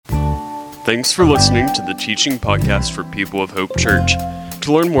Thanks for listening to the teaching podcast for People of Hope Church.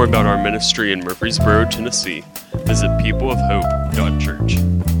 To learn more about our ministry in Murfreesboro, Tennessee, visit peopleofhope.church.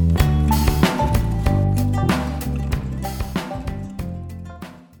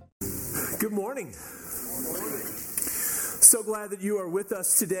 Good morning. So glad that you are with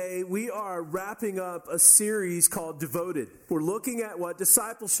us today. We are wrapping up a series called Devoted. We're looking at what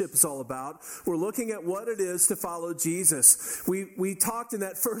discipleship is all about. We're looking at what it is to follow Jesus. We talked in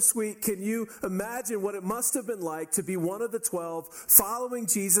that first week. Can you imagine what it must have been like to be one of the 12, following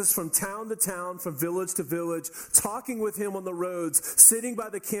Jesus from town to town, from village to village, talking with him on the roads, sitting by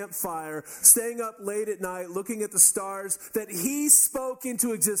the campfire, staying up late at night, looking at the stars that he spoke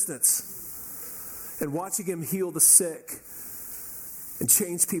into existence, and watching him heal the sick and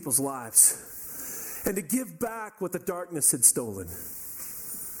change people's lives, and to give back what the darkness had stolen,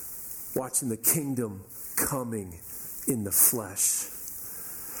 watching the kingdom coming in the flesh.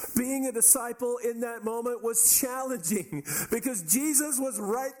 Being a disciple in that moment was challenging because Jesus was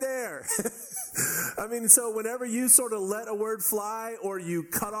right there. So whenever you sort of let a word fly or you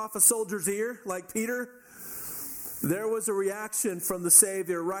cut off a soldier's ear like Peter, there was a reaction from the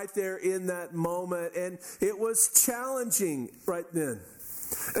Savior right there in that moment, and it was challenging right then.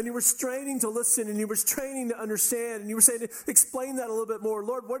 And you were straining to listen, and you were straining to understand, and you were saying, explain that a little bit more.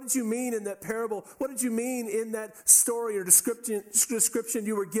 Lord, what did you mean in that parable? What did you mean in that story or description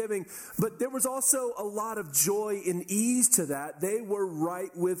you were giving? But there was also a lot of joy and ease to that. They were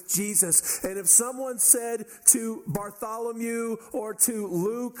right with Jesus. And if someone said to Bartholomew or to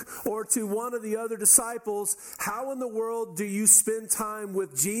Luke or to one of the other disciples, how in the world do you spend time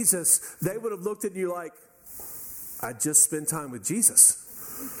with Jesus? They would have looked at you like, I just spend time with Jesus.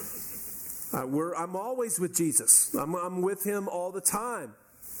 I'm always with Jesus. I'm with him all the time.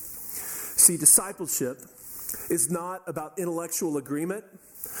 See, discipleship is not about intellectual agreement.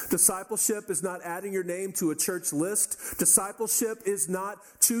 Discipleship is not adding your name to a church list. Discipleship is not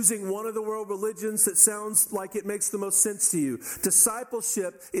choosing one of the world religions that sounds like it makes the most sense to you.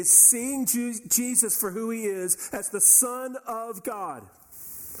 Discipleship is seeing Jesus for who he is as the Son of God,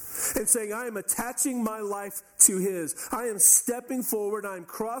 and saying, I am attaching my life to his. I am stepping forward. I am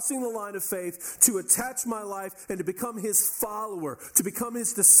crossing the line of faith to attach my life and to become his follower, to become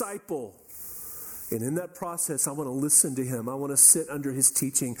his disciple. And in that process, I want to listen to him. I want to sit under his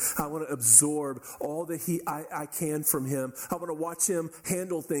teaching. I want to absorb all that I can from him. I want to watch him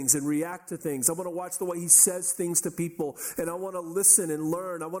handle things and react to things. I want to watch the way he says things to people. And I want to listen and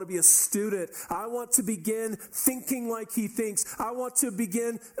learn. I want to be a student. I want to begin thinking like he thinks. I want to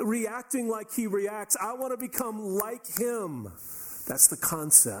begin reacting like he reacts. I want to become like him. That's the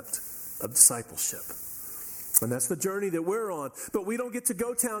concept of discipleship. And that's the journey that we're on. But we don't get to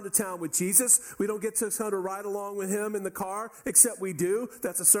go town to town with Jesus. We don't get to kind of ride along with him in the car, except we do.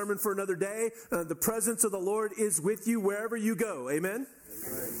 That's a sermon for another day. The presence of the Lord is with you wherever you go. Amen?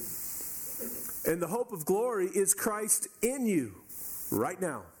 Amen. And the hope of glory is Christ in you right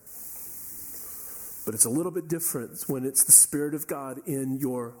now. But it's a little bit different when it's the Spirit of God in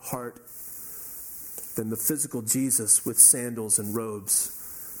your heart than the physical Jesus with sandals and robes.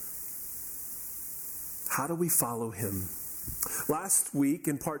 How do we follow him? Last week,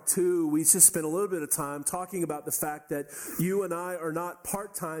 in part 2, we just spent a little bit of time talking about the fact that you and I are not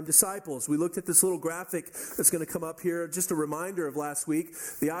part-time disciples. We looked at this little graphic that's going to come up here, just a reminder of last week,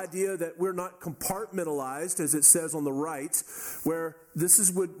 the idea that we're not compartmentalized, as it says on the right, where this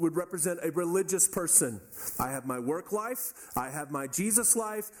would represent a religious person. I have my work life, I have my Jesus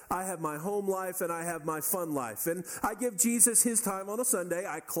life, I have my home life, and I have my fun life. And I give Jesus his time on a Sunday.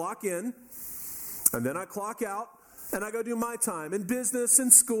 I clock in, and then I clock out, and I go do my time in business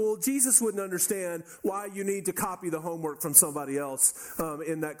and school. Jesus wouldn't understand why you need to copy the homework from somebody else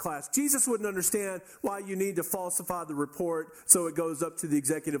in that class. Jesus wouldn't understand why you need to falsify the report so it goes up to the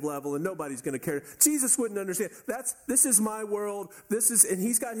executive level and nobody's going to care. Jesus wouldn't understand. This is my world. And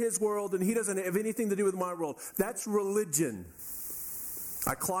he's got his world, and he doesn't have anything to do with my world. That's religion.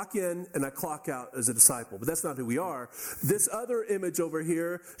 I clock in and I clock out as a disciple, but that's not who we are. This other image over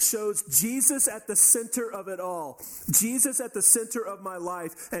here shows Jesus at the center of it all. Jesus at the center of my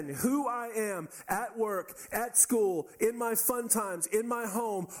life and who I am at work, at school, in my fun times, in my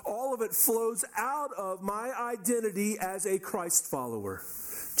home. All of it flows out of my identity as a Christ follower.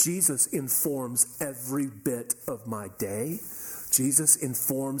 Jesus informs every bit of my day. Jesus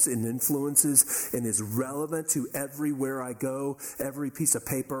informs and influences and is relevant to everywhere I go, every piece of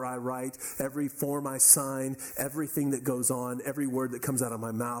paper I write, every form I sign, everything that goes on, every word that comes out of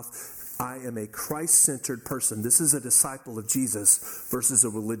my mouth. I am a Christ-centered person. This is a disciple of Jesus versus a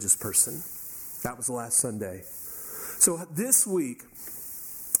religious person. That was last Sunday. So this week,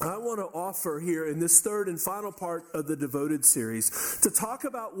 I want to offer here in this third and final part of the Devoted series to talk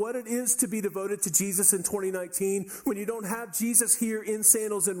about what it is to be devoted to Jesus in 2019 when you don't have Jesus here in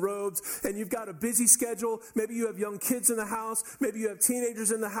sandals and robes and you've got a busy schedule. Maybe you have young kids in the house. Maybe you have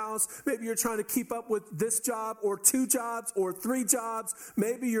teenagers in the house. Maybe you're trying to keep up with this job or 2 jobs or 3 jobs.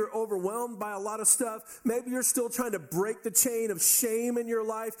 Maybe you're overwhelmed by a lot of stuff. Maybe you're still trying to break the chain of shame in your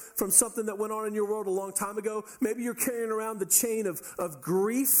life from something that went on in your world a long time ago. Maybe you're carrying around the chain of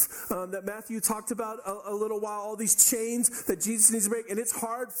grief that Matthew talked about a little while, all these chains that Jesus needs to break. And it's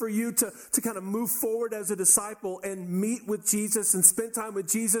hard for you to kind of move forward as a disciple and meet with Jesus and spend time with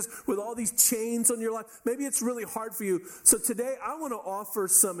Jesus with all these chains on your life. Maybe it's really hard for you. So today I want to offer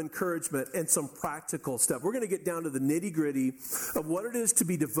some encouragement and some practical stuff. We're going to get down to the nitty-gritty of what it is to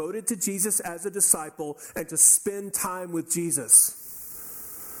be devoted to Jesus as a disciple and to spend time with Jesus.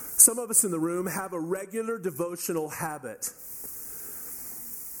 Some of us in the room have a regular devotional habit.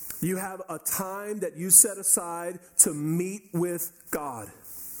 You have a time that you set aside to meet with God.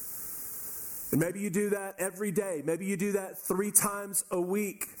 And maybe you do that every day. Maybe you do that 3 times a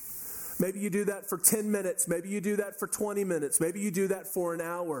week. Maybe you do that for 10 minutes. Maybe you do that for 20 minutes. Maybe you do that for an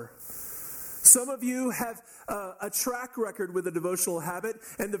hour. Some of you have a track record with a devotional habit,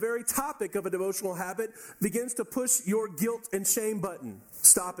 and the very topic of a devotional habit begins to push your guilt and shame button.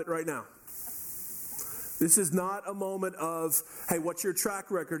 Stop it right now. This is not a moment of, hey, what's your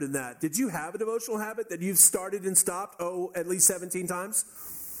track record in that? Did you have a devotional habit that you've started and stopped, at least 17 times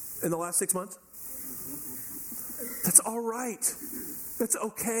in the last 6 months? That's all right. That's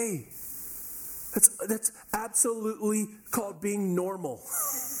okay. That's absolutely called being normal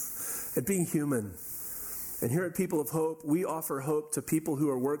and being human. And here at People of Hope, we offer hope to people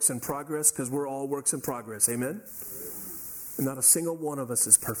who are works in progress because we're all works in progress. Amen? And not a single one of us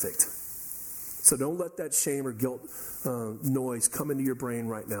is perfect. So don't let that shame or guilt noise come into your brain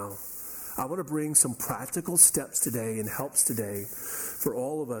right now. I want to bring some practical steps today and helps today for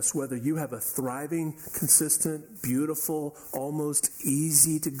all of us, whether you have a thriving, consistent, beautiful, almost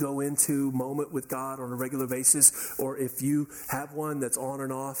easy to go into moment with God on a regular basis, or if you have one that's on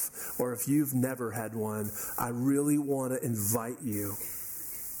and off, or if you've never had one. I really want to invite you.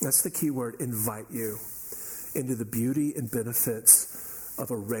 That's the key word, invite you into the beauty and benefits of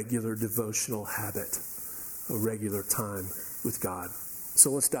a regular devotional habit, a regular time with God.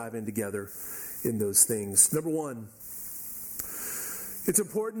 So let's dive in together in those things. Number 1, it's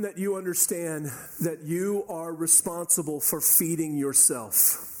important that you understand that you are responsible for feeding yourself.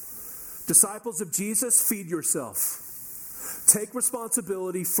 Disciples of Jesus, feed yourself. Take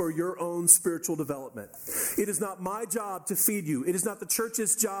responsibility for your own spiritual development. It is not my job to feed you. It is not the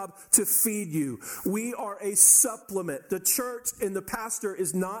church's job to feed you. We are a supplement. The church and the pastor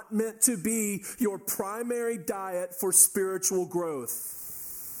is not meant to be your primary diet for spiritual growth.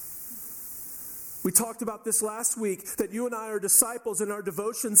 We talked about this last week, that you and I are disciples and our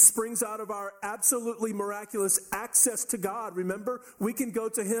devotion springs out of our absolutely miraculous access to God. Remember, we can go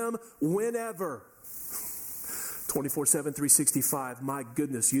to Him whenever. 24/7, 365. My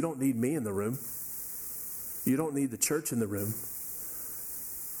goodness, you don't need me in the room. You don't need the church in the room.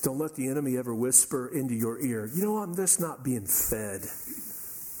 Don't let the enemy ever whisper into your ear, I'm just not being fed.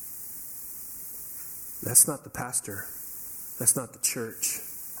 That's not the pastor. That's not the church.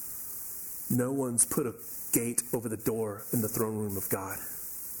 No one's put a gate over the door in the throne room of God.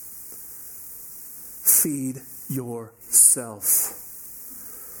 Feed yourself.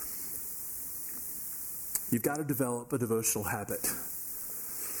 You've got to develop a devotional habit.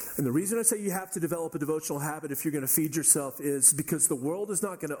 And the reason I say you have to develop a devotional habit if you're going to feed yourself is because the world is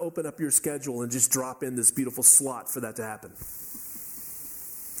not going to open up your schedule and just drop in this beautiful slot for that to happen.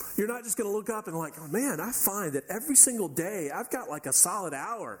 You're not just going to look up and like, oh man, I find that every single day I've got like a solid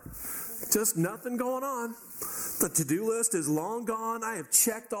hour. Just nothing going on. The to-do list is long gone. I have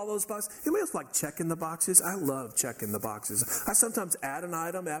checked all those boxes. Anybody else like checking the boxes? I love checking the boxes. I sometimes add an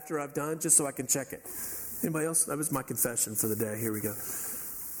item after I've done just so I can check it. Anybody else? That was my confession for the day. Here we go.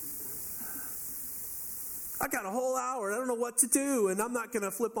 I got a whole hour. I don't know what to do. And I'm not going to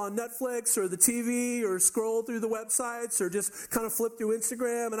flip on Netflix or the TV or scroll through the websites or just kind of flip through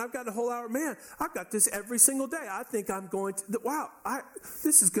Instagram. And I've got a whole hour. Man, I've got this every single day. I think I'm going to,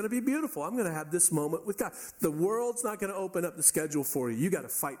 this is going to be beautiful. I'm going to have this moment with God. The world's not going to open up the schedule for you. You got to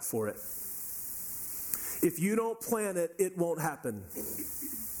fight for it. If you don't plan it, it won't happen.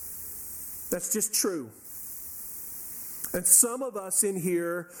 That's just true. And some of us in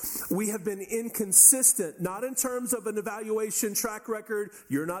here, we have been inconsistent, not in terms of an evaluation track record.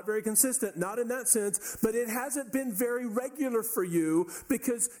 You're not very consistent, not in that sense, but it hasn't been very regular for you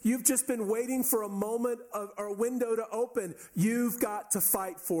because you've just been waiting for a moment or a window to open. You've got to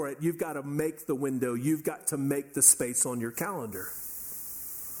fight for it. You've got to make the window. You've got to make the space on your calendar.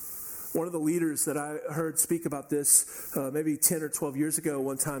 One of the leaders that I heard speak about this maybe 10 or 12 years ago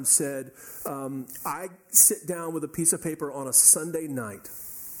one time said, I sit down with a piece of paper on a Sunday night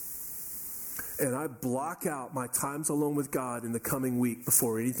and I block out my times alone with God in the coming week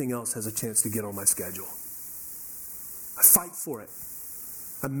before anything else has a chance to get on my schedule. I fight for it.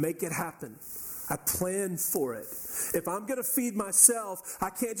 I make it happen. I plan for it. If I'm going to feed myself, I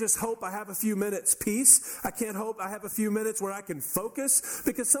can't just hope I have a few minutes peace. I can't hope I have a few minutes where I can focus.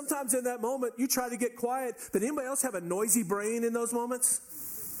 Because sometimes in that moment, you try to get quiet. Did anybody else have a noisy brain in those moments?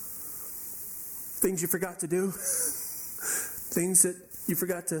 Things you forgot to do? Things that you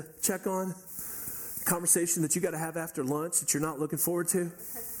forgot to check on? Conversation that you got to have after lunch that you're not looking forward to?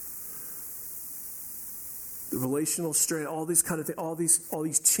 The relational strain, all these kind of things, all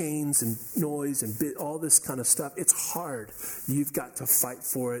these chains and noise and all this kind of stuff. It's hard. You've got to fight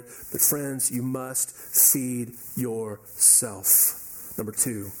for it. But friends, you must feed yourself. Number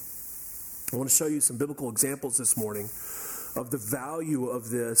 2, I want to show you some biblical examples this morning of the value of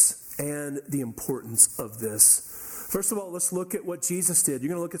this and the importance of this. First of all, let's look at what Jesus did. You're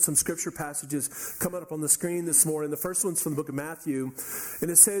going to look at some scripture passages coming up on the screen this morning. The first one's from the book of Matthew.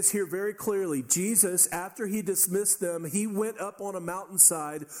 And it says here very clearly, Jesus, after he dismissed them, he went up on a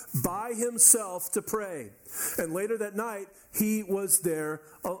mountainside by himself to pray. And later that night, he was there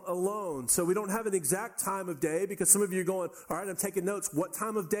alone. So we don't have an exact time of day because some of you are going, all right, I'm taking notes. What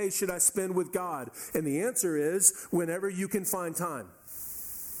time of day should I spend with God? And the answer is whenever you can find time.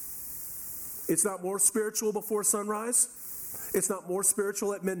 It's not more spiritual before sunrise. It's not more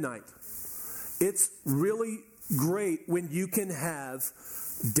spiritual at midnight. It's really great when you can have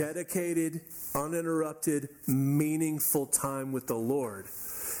dedicated, uninterrupted, meaningful time with the Lord.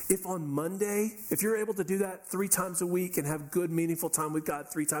 If on Monday, if you're able to do that 3 times a week and have good, meaningful time with God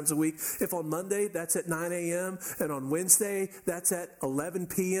 3 times a week, if on Monday that's at 9 a.m., and on Wednesday that's at 11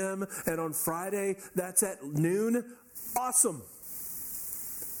 p.m., and on Friday that's at noon, awesome.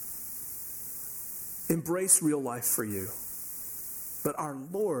 Embrace real life for you. But our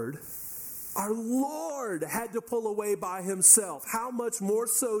Lord had to pull away by himself. How much more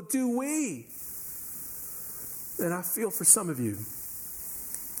so do we? And I feel for some of you.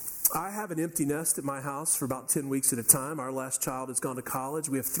 I have an empty nest at my house for about 10 weeks at a time. Our last child has gone to college.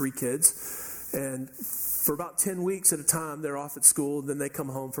 We have 3 kids. And for about 10 weeks at a time, they're off at school, then they come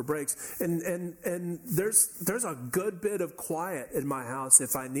home for breaks. And there's a good bit of quiet in my house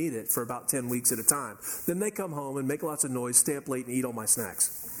if I need it for about 10 weeks at a time. Then they come home and make lots of noise, stay up late, and eat all my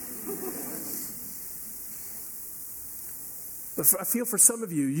snacks. But I feel for some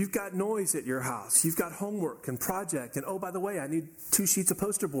of you, you've got noise at your house. You've got homework and project. And oh, by the way, I need 2 sheets of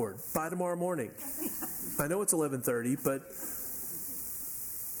poster board by tomorrow morning. I know it's 11:30, but...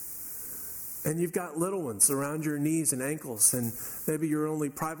 And you've got little ones around your knees and ankles, and maybe your only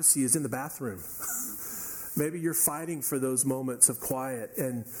privacy is in the bathroom. Maybe you're fighting for those moments of quiet,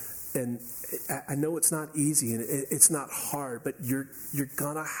 and I know it's not easy and it's not hard, but you're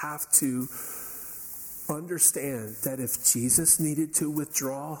gonna have to understand that if Jesus needed to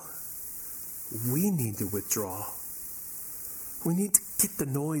withdraw, we need to withdraw. We need to get the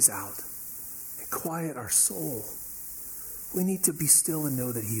noise out and quiet our soul. We need to be still and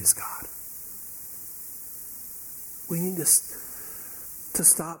know that He is God. We need to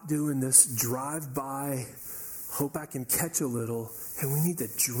stop doing this drive-by, hope I can catch a little, and we need to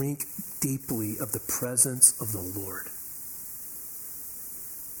drink deeply of the presence of the Lord.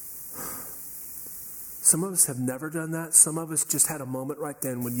 Some of us have never done that. Some of us just had a moment right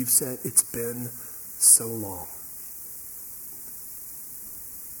then when you've said, it's been so long.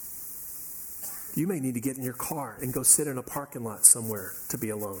 You may need to get in your car and go sit in a parking lot somewhere to be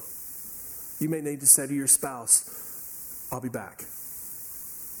alone. You may need to say to your spouse, I'll be back.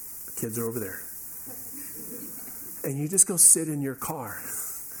 The kids are over there. And you just go sit in your car.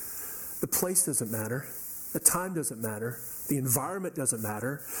 The place doesn't matter. The time doesn't matter. The environment doesn't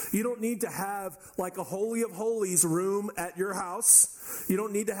matter. You don't need to have like a Holy of Holies room at your house. You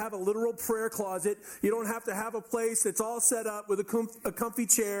don't need to have a literal prayer closet. You don't have to have a place that's all set up with a comfy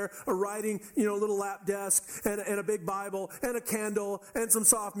chair, a writing, little lap desk, and a big Bible, and a candle, and some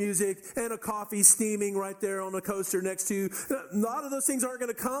soft music, and a coffee steaming right there on the coaster next to you. A lot of those things aren't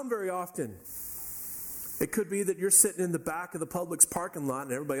going to come very often. It could be that you're sitting in the back of the Publix parking lot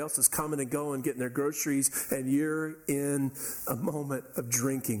and everybody else is coming and going, getting their groceries, and you're in a moment of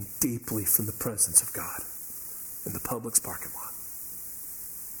drinking deeply from the presence of God in the Publix parking lot.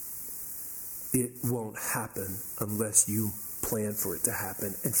 It won't happen unless you plan for it to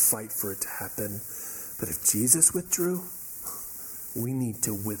happen and fight for it to happen. But if Jesus withdrew, we need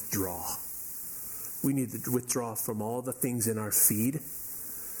to withdraw. We need to withdraw from all the things in our feed.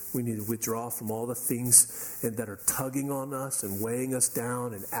 We need to withdraw from all the things that are tugging on us and weighing us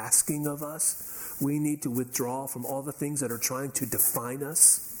down and asking of us. We need to withdraw from all the things that are trying to define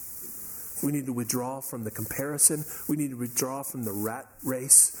us. We need to withdraw from the comparison. We need to withdraw from the rat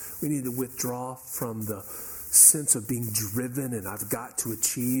race. We need to withdraw from the sense of being driven and I've got to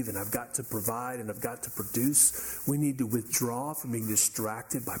achieve and I've got to provide and I've got to produce. We need to withdraw from being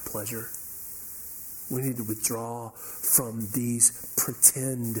distracted by pleasure. We need to withdraw from these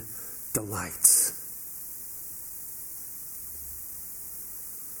pretend delights.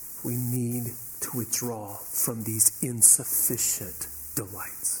 We need to withdraw from these insufficient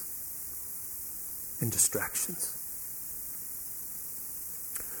delights and distractions.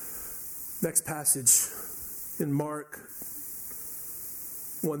 Next passage in Mark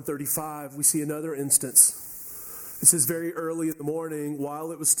 1:35, we see another instance. It says, very early in the morning,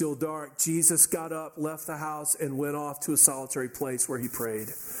 while it was still dark, Jesus got up, left the house, and went off to a solitary place where he prayed.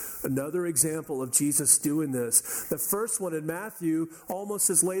 Another example of Jesus doing this. The first one in Matthew almost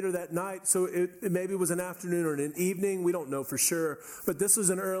says later that night, so it maybe was an afternoon or an evening. We don't know for sure. But this was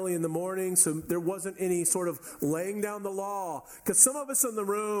an early in the morning, so there wasn't any sort of laying down the law. Because some of us in the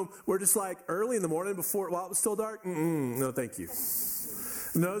room were just like, early in the morning while it was still dark? No, thank you.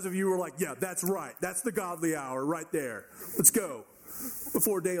 And those of you who were like, yeah, that's right. That's the godly hour right there. Let's go.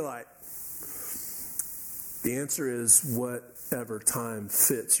 Before daylight. The answer is whatever time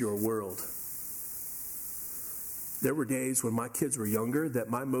fits your world. There were days when my kids were younger that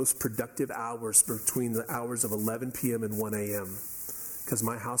my most productive hours were between the hours of 11 p.m. and 1 a.m. because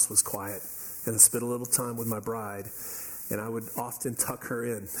my house was quiet and I spent a little time with my bride and I would often tuck her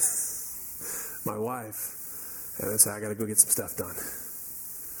in, my wife, and I'd say, I got to go get some stuff done.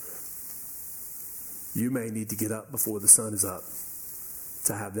 You may need to get up before the sun is up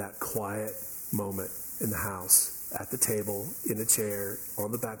to have that quiet moment in the house, at the table, in a chair,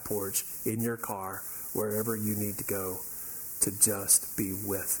 on the back porch, in your car, wherever you need to go to just be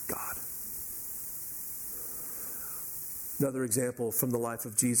with God. Another example from the life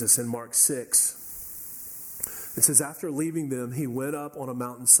of Jesus in Mark 6. It says, after leaving them, he went up on a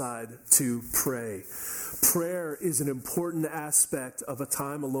mountainside to pray. Prayer is an important aspect of a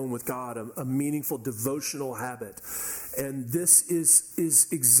time alone with God, a meaningful devotional habit. And this is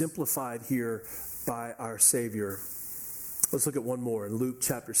exemplified here by our Savior. Let's look at one more in Luke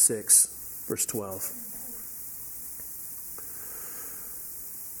chapter 6, verse 12.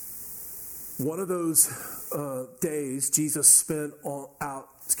 One of those days Jesus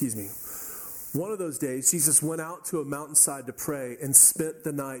One of those days, Jesus went out to a mountainside to pray and spent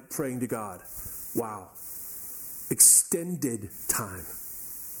the night praying to God. Wow. Extended time.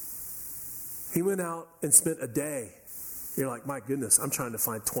 He went out and spent a day. You're like, my goodness, I'm trying to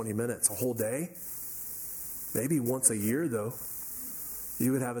find 20 minutes. A whole day? Maybe once a year, though.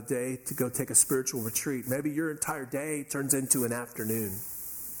 You would have a day to go take a spiritual retreat. Maybe your entire day turns into an afternoon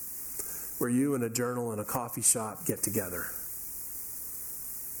where you and a journal and a coffee shop get together.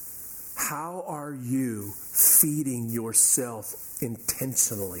 How are you feeding yourself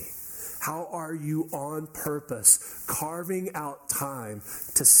intentionally? How are you on purpose carving out time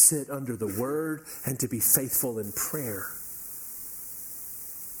to sit under the Word and to be faithful in prayer?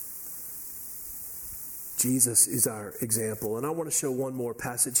 Jesus is our example. And I want to show one more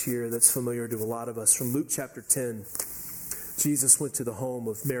passage here that's familiar to a lot of us. From Luke chapter 10, Jesus went to the home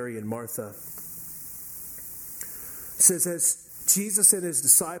of Mary and Martha. It says, as Jesus and his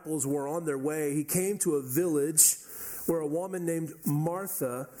disciples were on their way, he came to a village where a woman named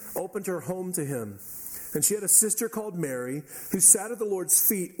Martha opened her home to him. And she had a sister called Mary who sat at the Lord's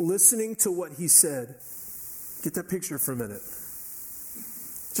feet listening to what he said. Get that picture for a minute.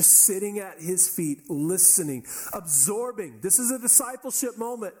 Just sitting at his feet, listening, absorbing. This is a discipleship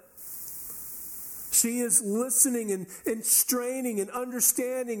moment. She is listening and straining and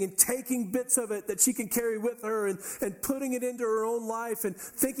understanding and taking bits of it that she can carry with her and putting it into her own life and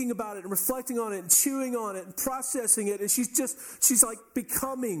thinking about it and reflecting on it and chewing on it and processing it. And she's like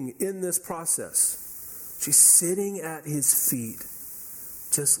becoming in this process. She's sitting at his feet,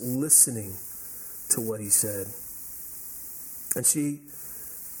 just listening to what he said.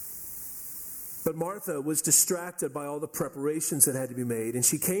 But Martha was distracted by all the preparations that had to be made. And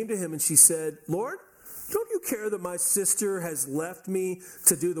she came to him and she said, Lord, you care that my sister has left me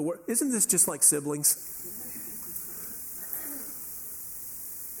to do the work? Isn't this just like siblings?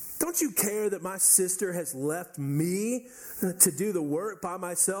 Don't you care that my sister has left me to do the work by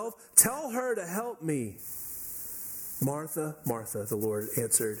myself? Tell her to help me. Martha, Martha, the Lord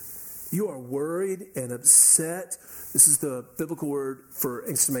answered, you are worried and upset. This is the biblical word for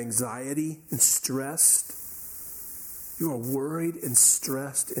some anxiety and stressed. You are worried and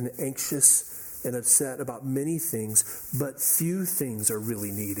stressed and anxious and upset about many things, but few things are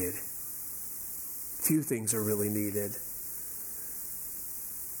really needed. Few things are really needed.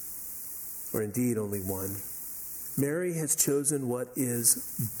 Or indeed only one. Mary has chosen what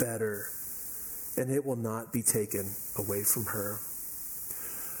is better, and it will not be taken away from her.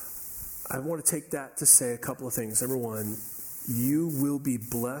 I want to take that to say a couple of things. Number one, you will be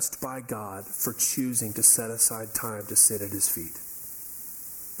blessed by God for choosing to set aside time to sit at his feet.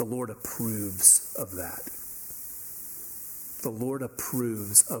 The Lord approves of that. The Lord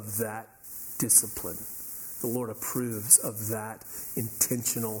approves of that discipline. The Lord approves of that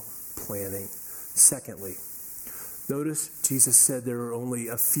intentional planning. Secondly, notice Jesus said there are only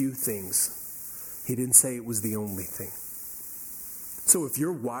a few things. He didn't say it was the only thing. So if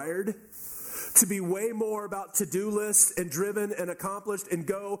you're wired to be way more about to-do lists and driven and accomplished and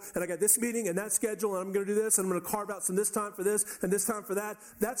go, and I got this meeting and that schedule, and I'm going to do this, and I'm going to carve out some this time for this and this time for that,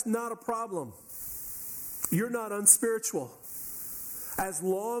 that's not a problem. You're not unspiritual. As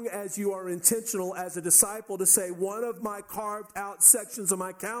long as you are intentional as a disciple to say, one of my carved out sections of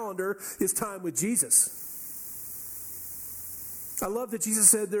my calendar is time with Jesus. I love that Jesus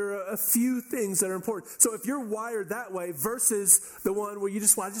said there are a few things that are important. So if you're wired that way versus the one where I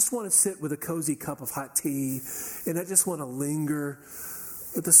just want to sit with a cozy cup of hot tea and I just want to linger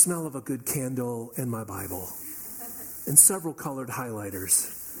with the smell of a good candle and my Bible and several colored highlighters.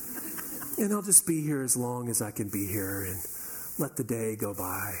 And I'll just be here as long as I can be here and let the day go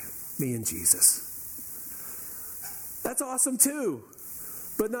by, me and Jesus. That's awesome too.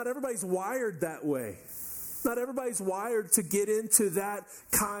 But not everybody's wired that way. Not everybody's wired to get into that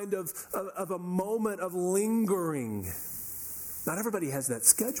kind of a moment of lingering. Not everybody has that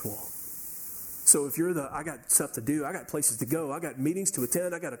schedule. So if you're I got stuff to do, I got places to go, I got meetings to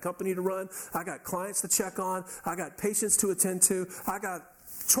attend, I got a company to run, I got clients to check on, I got patients to attend to, I got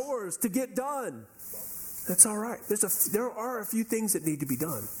chores to get done. That's all right. There are a few things that need to be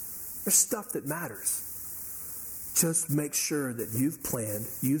done. There's stuff that matters. Just make sure that you've planned,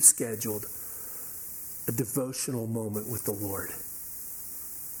 you've scheduled a devotional moment with the Lord.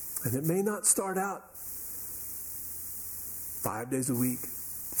 And it may not start out 5 days a week,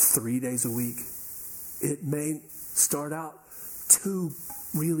 3 days a week. It may start out 2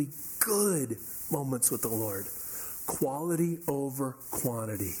 really good moments with the Lord. Quality over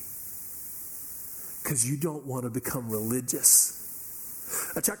quantity. Because you don't want to become religious.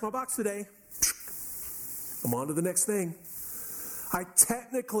 I checked my box today. I'm on to the next thing. I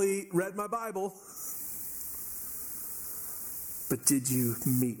technically read my Bible. But did you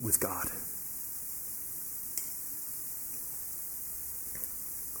meet with God?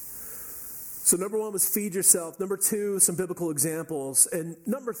 So number 1 was feed yourself. Number 2, some biblical examples. And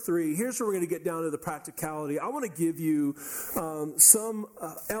number 3, here's where we're going to get down to the practicality. I want to give you some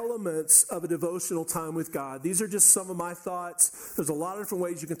elements of a devotional time with God. These are just some of my thoughts. There's a lot of different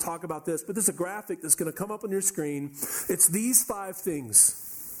ways you can talk about this, but there's a graphic that's going to come up on your screen. It's these 5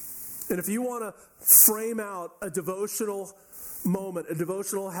 things. And if you want to frame out a devotional moment, a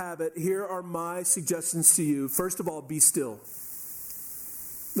devotional habit, here are my suggestions to you. First of all, be still.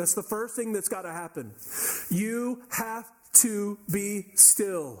 That's the first thing that's got to happen. You have to be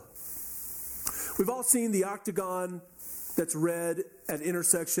still. We've all seen the octagon that's red at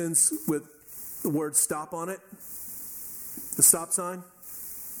intersections with the word stop on it, the stop sign.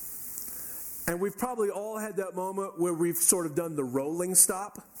 And we've probably all had that moment where we've sort of done the rolling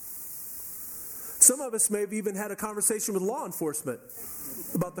stop. Some of us may have even had a conversation with law enforcement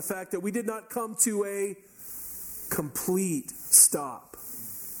about the fact that we did not come to a complete stop.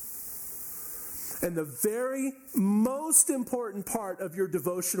 And the very most important part of your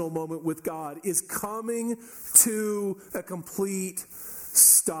devotional moment with God is coming to a complete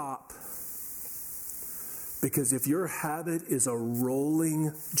stop. Because if your habit is a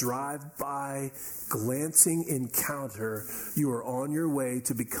rolling, drive-by, glancing encounter, you are on your way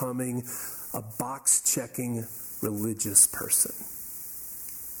to becoming a box-checking religious person.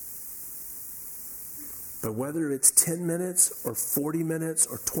 But whether it's 10 minutes or 40 minutes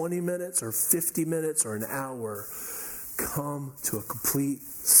or 20 minutes or 50 minutes or an hour, come to a complete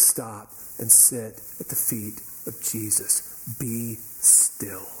stop and sit at the feet of Jesus. Be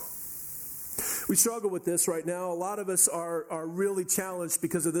still. We struggle with this right now. A lot of us are really challenged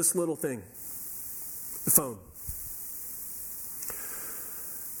because of this little thing, the phone.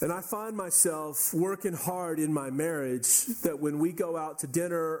 And I find myself working hard in my marriage that when we go out to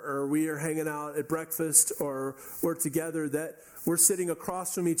dinner or we are hanging out at breakfast or we're together, that we're sitting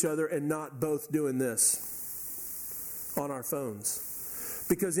across from each other and not both doing this on our phones.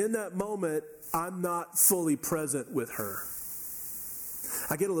 Because in that moment, I'm not fully present with her.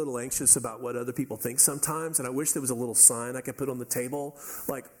 I get a little anxious about what other people think sometimes, and I wish there was a little sign I could put on the table,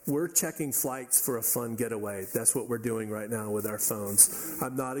 like, we're checking flights for a fun getaway. That's what we're doing right now with our phones.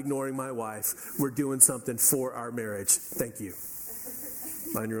 I'm not ignoring my wife. We're doing something for our marriage. Thank you.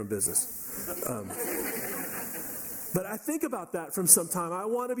 Mind your own business. But I think about that from some time. I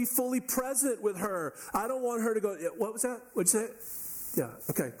want to be fully present with her. I don't want her to go, what was that? What'd you say? Yeah.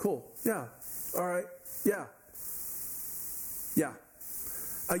 Okay, cool. Yeah. All right. Yeah. Yeah.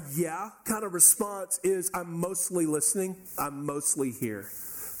 A yeah kind of response is, I'm mostly listening. I'm mostly here.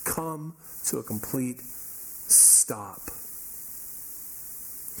 Come to a complete stop.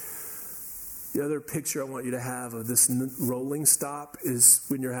 The other picture I want you to have of this rolling stop is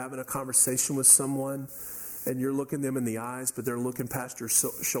when you're having a conversation with someone and you're looking them in the eyes, but they're looking past your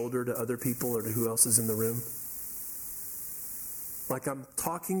shoulder to other people or to who else is in the room. Like I'm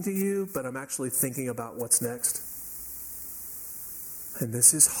talking to you, but I'm actually thinking about what's next. And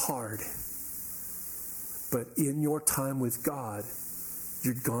this is hard. But in your time with God,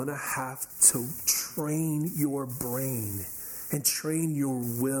 you're going to have to train your brain and train your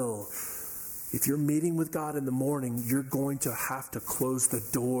will. If you're meeting with God in the morning, you're going to have to close the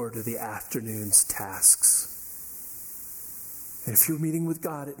door to the afternoon's tasks. And if you're meeting with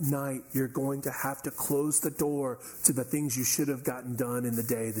God at night, you're going to have to close the door to the things you should have gotten done in the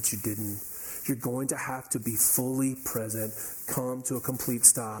day that you didn't. You're going to have to be fully present. Come to a complete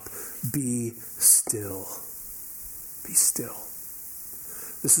stop. Be still. Be still.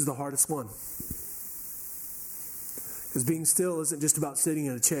 This is the hardest one. Because being still isn't just about sitting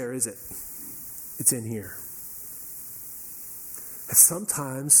in a chair, is it? It's in here. And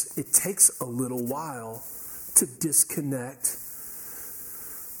sometimes it takes a little while to disconnect,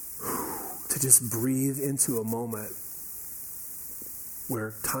 to just breathe into a moment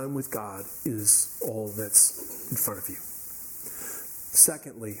where time with God is all that's in front of you.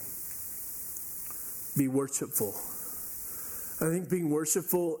 Secondly, be worshipful. I think being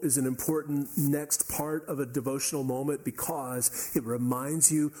worshipful is an important next part of a devotional moment because it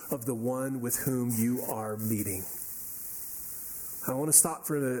reminds you of the one with whom you are meeting. I want to stop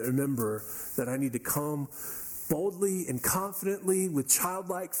for a minute and remember that I need to come boldly and confidently with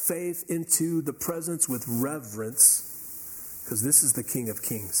childlike faith into the presence with reverence, because this is the King of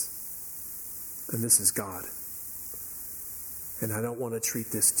Kings and this is God. And I don't want to treat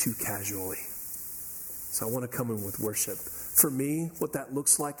this too casually. So I want to come in with worship. For me, what that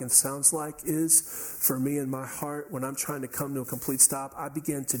looks like and sounds like is, for me in my heart, when I'm trying to come to a complete stop, I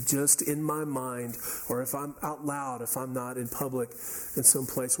begin to just in my mind, or if I'm out loud, if I'm not in public in some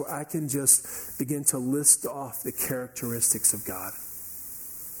place, where I can just begin to list off the characteristics of God.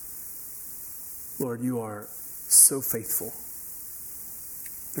 Lord, you are so faithful.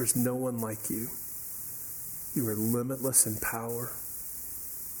 There's no one like you. You are limitless in power.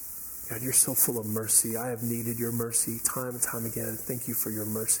 God, you're so full of mercy. I have needed your mercy time and time again. Thank you for your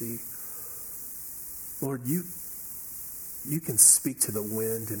mercy. Lord, you can speak to the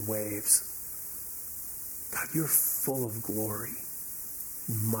wind and waves. God, you're full of glory,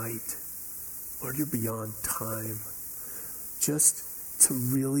 might. Lord, you're beyond time. Just to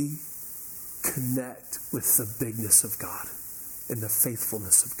really connect with the bigness of God and the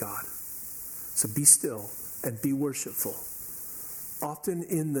faithfulness of God. So be still and be worshipful. Often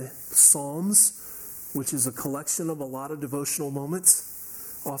in the Psalms, which is a collection of a lot of devotional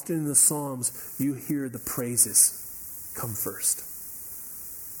moments, often in the Psalms, you hear the praises come first.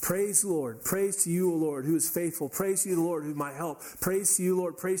 Praise the Lord. Praise to you, O Lord, who is faithful. Praise to you, the Lord, who is my help. Praise to you,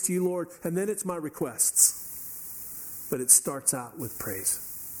 Lord. Praise to you, Lord. And then it's my requests. But it starts out with praise.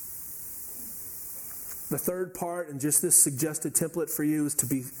 The third part, and just this suggested template for you, is to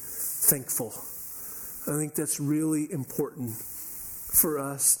be thankful. I think that's really important for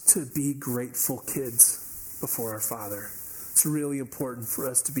us to be grateful kids before our Father. It's really important for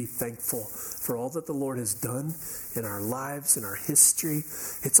us to be thankful for all that the Lord has done in our lives, in our history.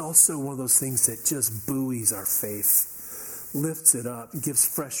 It's also one of those things that just buoys our faith, lifts it up, and gives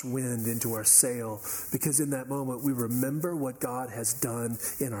fresh wind into our sail, because in that moment we remember what God has done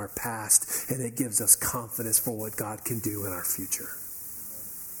in our past, and it gives us confidence for what God can do in our future.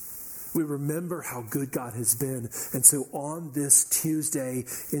 We remember how good God has been. And so on this Tuesday,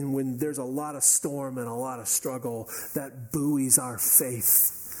 and when there's a lot of storm and a lot of struggle, that buoys our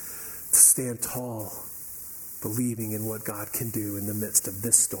faith to stand tall, believing in what God can do in the midst of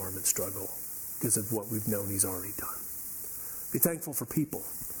this storm and struggle because of what we've known He's already done. Be thankful for people.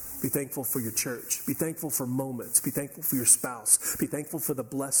 Be thankful for your church. Be thankful for moments. Be thankful for your spouse. Be thankful for the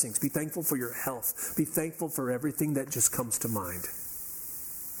blessings. Be thankful for your health. Be thankful for everything that just comes to mind.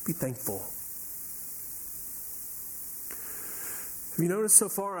 Be thankful. Have you noticed so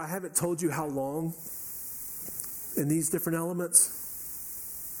far I haven't told you how long in these different elements?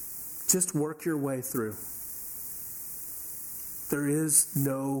 Just work your way through. There is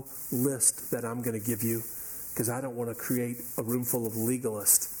no list that I'm going to give you because I don't want to create a room full of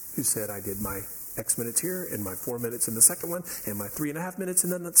legalists who said I did my X minutes here and my 4 minutes in the second one and my 3.5 minutes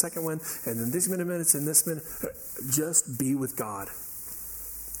in the second one and then these many minutes in this minute. Just be with God.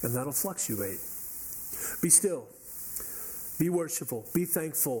 And that'll fluctuate. Be still. Be worshipful. Be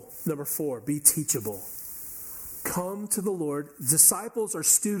thankful. Number 4, be teachable. Come to the Lord. Disciples are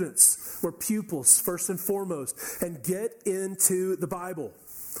students. We're pupils, first and foremost. And get into the Bible.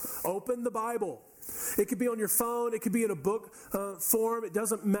 Open the Bible. It could be on your phone. It could be in a book form. It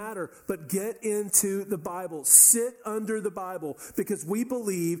doesn't matter. But get into the Bible. Sit under the Bible because we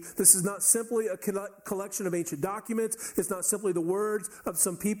believe this is not simply a collection of ancient documents. It's not simply the words of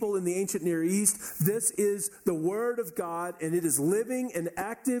some people in the ancient Near East. This is the Word of God, and it is living and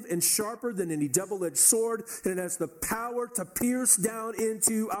active and sharper than any double-edged sword, and it has the power to pierce down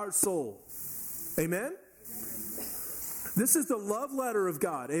into our soul. Amen? This is the love letter of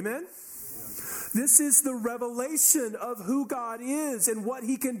God. Amen? This is the revelation of who God is and what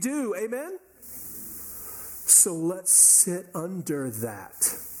He can do. Amen? So let's sit under that.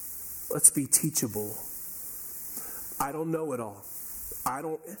 Let's be teachable. I don't know it all. I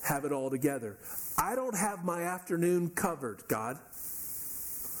don't have it all together. I don't have my afternoon covered, God.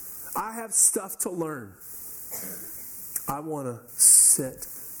 I have stuff to learn. I want to sit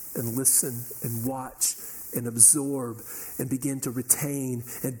and listen and watch and absorb and begin to retain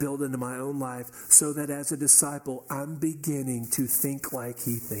and build into my own life so that as a disciple, I'm beginning to think like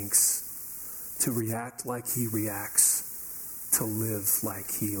He thinks, to react like He reacts, to live like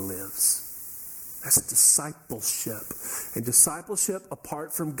He lives. That's discipleship. And discipleship,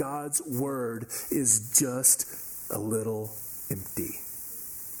 apart from God's Word, is just a little empty.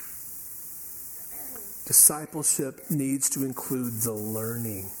 Discipleship needs to include the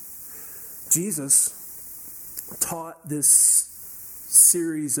learning. Jesus taught this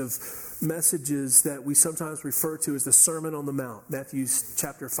series of messages that we sometimes refer to as the Sermon on the Mount, Matthew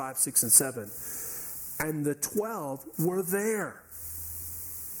chapter 5, 6, and 7. And the 12 were there.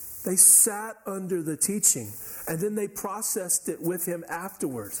 They sat under the teaching, and then they processed it with Him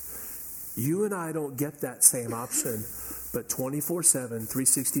afterwards. You and I don't get that same option, but 24/7,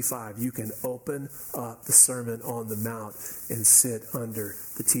 365, you can open up the Sermon on the Mount and sit under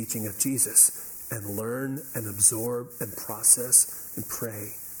the teaching of Jesus and learn and absorb and process and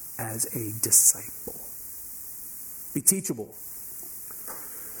pray as a disciple. Be teachable.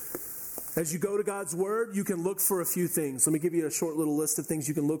 As you go to God's Word, you can look for a few things. Let me give you a short little list of things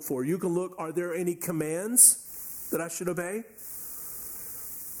you can look for. You can look, are there any commands that I should obey?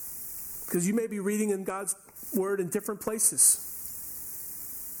 Because you may be reading in God's Word in different places.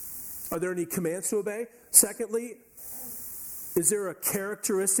 Are there any commands to obey? Secondly, is there a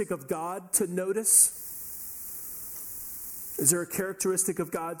characteristic of God to notice? Is there a characteristic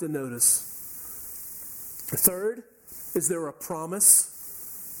of God to notice? Third, is there a promise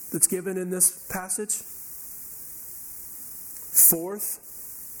that's given in this passage? Fourth,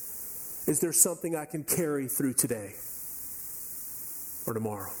 is there something I can carry through today or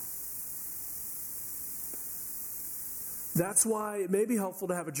tomorrow? That's why it may be helpful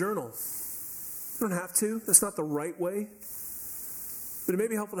to have a journal. You don't have to. That's not the right way. But it may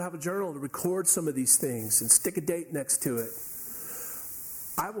be helpful to have a journal to record some of these things and stick a date next to it.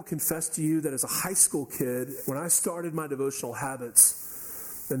 I will confess to you that as a high school kid, when I started my devotional habits,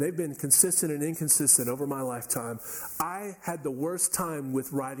 and they've been consistent and inconsistent over my lifetime, I had the worst time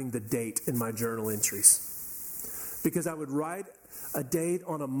with writing the date in my journal entries. Because I would write a date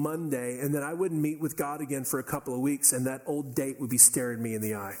on a Monday, and then I wouldn't meet with God again for a couple of weeks, and that old date would be staring me in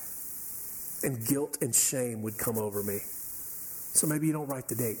the eye. And guilt and shame would come over me. So maybe you don't write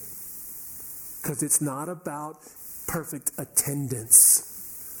the date. Because it's not about perfect attendance.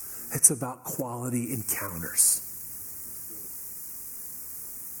 It's about quality encounters.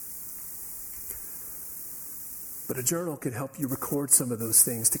 But a journal could help you record some of those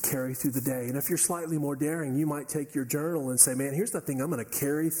things to carry through the day. And if you're slightly more daring, you might take your journal and say, man, here's the thing I'm going to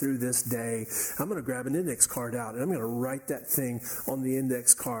carry through this day. I'm going to grab an index card out, and I'm going to write that thing on the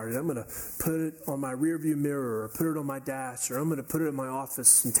index card. And I'm going to put it on my rearview mirror, or put it on my dash, or I'm going to put it in my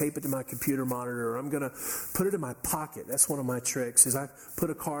office and tape it to my computer monitor, or I'm going to put it in my pocket. That's one of my tricks, is I put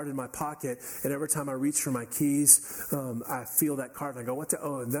a card in my pocket, and every time I reach for my keys, I feel that card, and I go,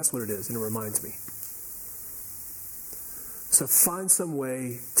 and that's what it is, and it reminds me. So find some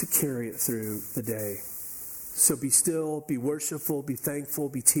way to carry it through the day. So be still, be worshipful, be thankful,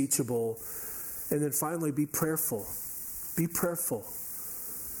 be teachable, and then finally be prayerful. Be prayerful.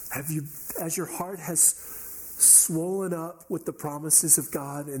 As your heart has swollen up with the promises of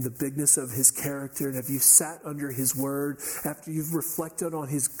God and the bigness of His character, and have you sat under His word, after you've reflected on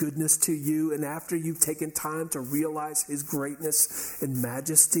His goodness to you, and after you've taken time to realize His greatness and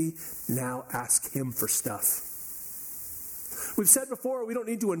majesty, now ask Him for stuff. We've said before, we don't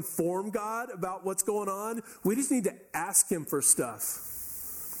need to inform God about what's going on. We just need to ask Him for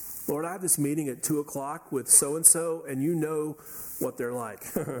stuff. Lord, I have this meeting at 2 o'clock with so-and-so, and you know what they're like.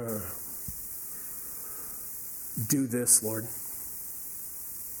 Do this, Lord.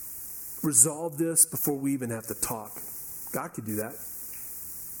 Resolve this before we even have to talk. God could do that.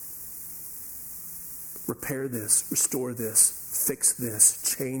 Repair this, restore this, fix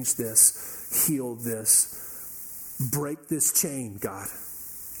this, change this, heal this. Break this chain, God.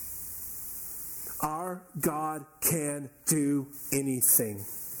 Our God can do anything.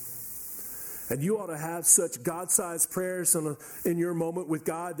 And you ought to have such God-sized prayers in your moment with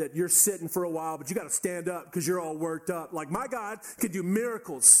God that you're sitting for a while, but you got to stand up because you're all worked up. Like, my God can do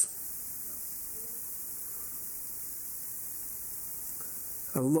miracles.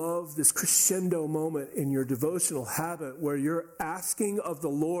 I love this crescendo moment in your devotional habit where you're asking of the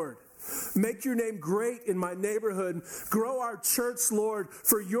Lord, make your name great in my neighborhood. Grow our church, Lord,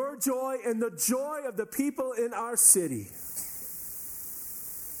 for your joy and the joy of the people in our city.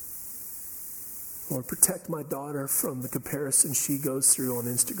 Lord, protect my daughter from the comparison she goes through on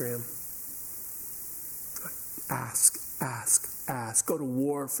Instagram. Ask. Go to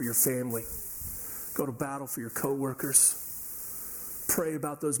war for your family. Go to battle for your coworkers. Pray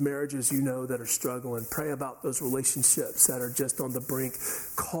about those marriages you know that are struggling. Pray about those relationships that are just on the brink.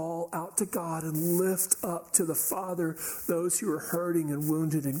 Call out to God and lift up to the Father those who are hurting and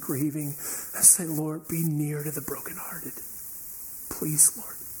wounded and grieving. And say, Lord, be near to the brokenhearted. Please,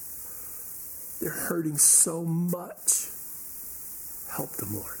 Lord. They're hurting so much. Help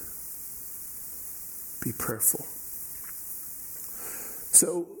them, Lord. Be prayerful.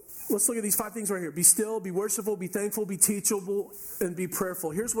 So, let's look at these 5 things right here. Be still, be worshipful, be thankful, be teachable, and be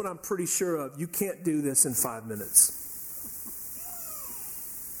prayerful. Here's what I'm pretty sure of. You can't do this in 5 minutes.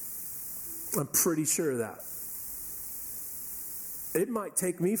 I'm pretty sure of that. It might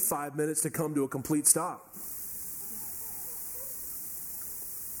take me 5 minutes to come to a complete stop.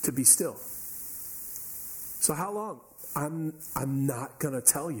 To be still. So how long? I'm not going to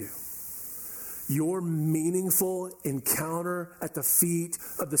tell you. Your meaningful encounter at the feet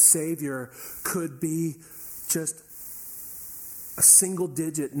of the Savior could be just a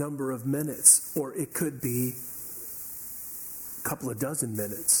single-digit number of minutes, or it could be a couple of dozen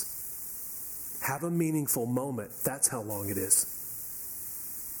minutes. Have a meaningful moment. That's how long it is.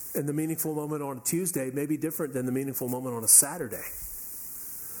 And the meaningful moment on a Tuesday may be different than the meaningful moment on a Saturday.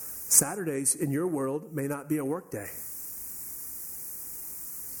 Saturdays in your world may not be a work day.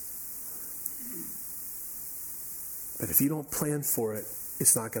 But if you don't plan for it,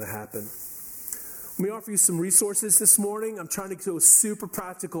 it's not going to happen. Let me offer you some resources this morning. I'm trying to go super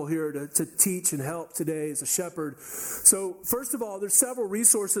practical here to teach and help today as a shepherd. So first of all, there's several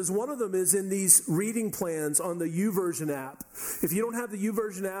resources. One of them is in these reading plans on the YouVersion app. If you don't have the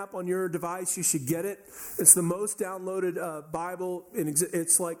YouVersion app on your device, you should get it. It's the most downloaded Bible.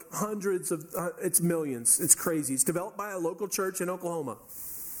 It's like hundreds of, it's millions. It's crazy. It's developed by a local church in Oklahoma.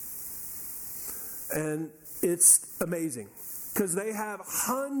 And it's amazing because they have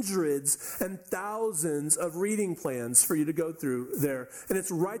hundreds and thousands of reading plans for you to go through there. And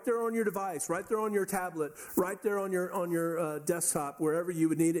it's right there on your device, right there on your tablet, right there on your desktop, wherever you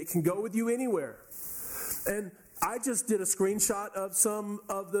would need it. It can go with you anywhere. And I just did a screenshot of some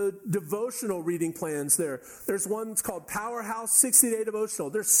of the devotional reading plans there. There's one that's called Powerhouse 60-Day Devotional.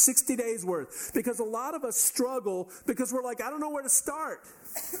 There's 60 days worth because a lot of us struggle because we're like, I don't know where to start.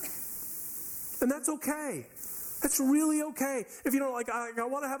 And that's okay. That's really okay. If you don't I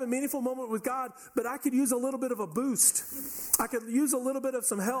want to have a meaningful moment with God, but I could use a little bit of a boost. I could use a little bit of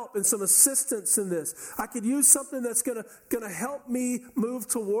some help and some assistance in this. I could use something that's gonna help me move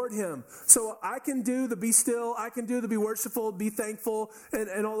toward Him. So I can do the be still, I can do the be worshipful, be thankful,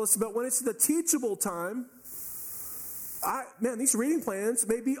 and all this. But when it's the teachable time, these reading plans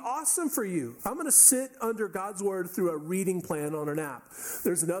may be awesome for you. I'm going to sit under God's Word through a reading plan on an app.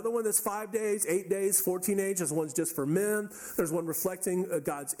 There's another one that's 5 days, 8 days, 14 days. There's one's just for men. There's one reflecting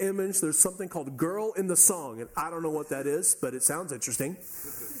God's image. There's something called Girl in the Song. And I don't know what that is, but it sounds interesting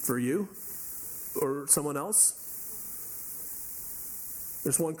for you or someone else.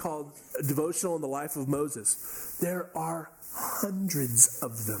 There's one called Devotional on the Life of Moses. There are hundreds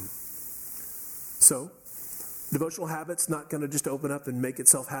of them. So, devotional habits not going to just open up and make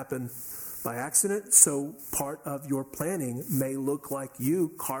itself happen by accident. So part of your planning may look like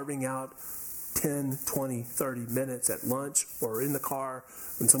you carving out 10, 20, 30 minutes at lunch or in the car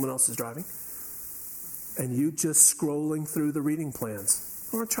when someone else is driving. And you just scrolling through the reading plans.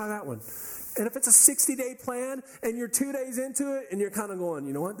 I want to try that one. And if it's a 60-day plan and you're 2 days into it and you're kind of going,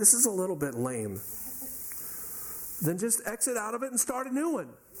 you know what, this is a little bit lame. Then just exit out of it and start a new one.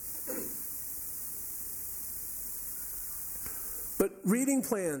 But reading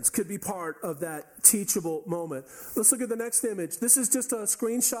plans could be part of that teachable moment. Let's look at the next image. This is just a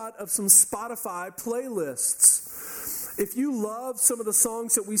screenshot of some Spotify playlists. If you love some of the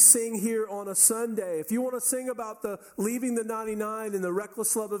songs that we sing here on a Sunday, if you want to sing about the leaving the 99 and the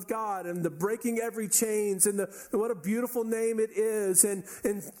reckless love of God and the breaking every chains and what a beautiful name it is and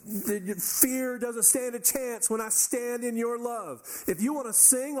fear doesn't stand a chance when I stand in your love. If you want to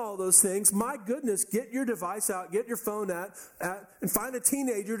sing all those things, my goodness, get your device out, get your phone out, and find a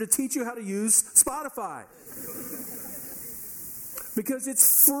teenager to teach you how to use Spotify. Because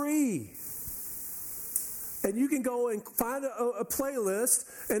it's free. And you can go and find a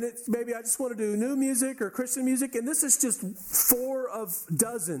playlist, and it's maybe I just want to do new music or Christian music, and this is just 4 of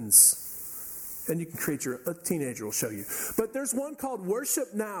dozens. And you can create a teenager will show you. But there's one called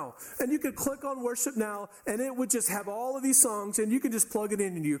Worship Now. And you could click on Worship Now, and it would just have all of these songs, and you can just plug it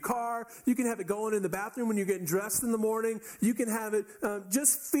into your car. You can have it going in the bathroom when you're getting dressed in the morning. You can have it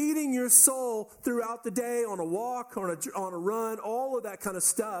just feeding your soul throughout the day on a walk, on a run, all of that kind of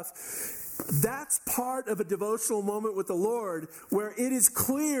stuff. That's part of a devotional moment with the Lord where it is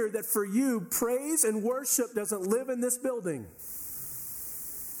clear that for you, praise and worship doesn't live in this building.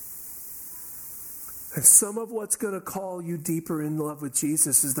 And some of what's going to call you deeper in love with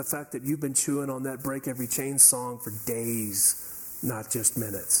Jesus is the fact that you've been chewing on that Break Every Chain song for days, not just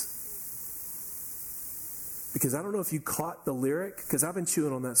minutes. Because I don't know if you caught the lyric, because I've been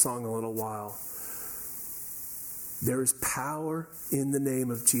chewing on that song a little while. There is power in the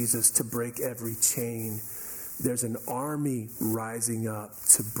name of Jesus to break every chain. There's an army rising up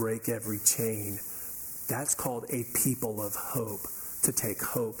to break every chain. That's called a people of hope, to take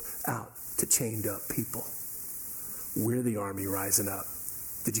hope out to chained up people. We're the army rising up.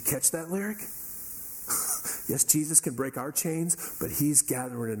 Did you catch that lyric? Yes, Jesus can break our chains, but He's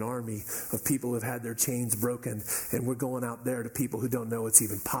gathering an army of people who have had their chains broken, and we're going out there to people who don't know it's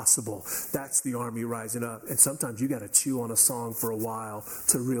even possible. That's the army rising up. And sometimes you got to chew on a song for a while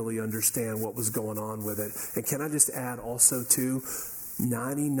to really understand what was going on with it. And can I just add also too,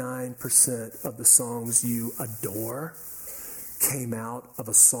 99% of the songs you adore came out of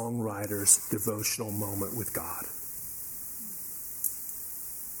a songwriter's devotional moment with God.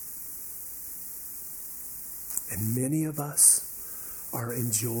 And many of us are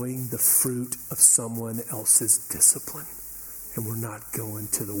enjoying the fruit of someone else's discipline, and we're not going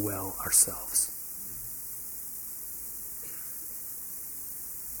to the well ourselves.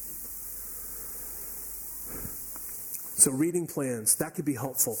 So reading plans, that could be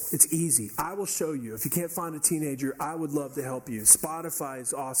helpful. It's easy. I will show you. If you can't find a teenager, I would love to help you. Spotify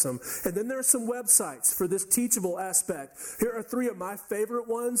is awesome. And then there are some websites for this teachable aspect. Here are 3 of my favorite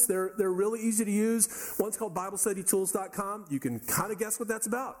ones. They're really easy to use. One's called BibleStudyTools.com. You can kind of guess what that's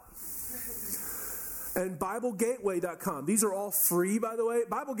about. And BibleGateway.com. These are all free, by the way.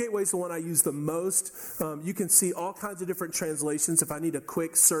 Bible Gateway is the one I use the most. You can see all kinds of different translations. If I need a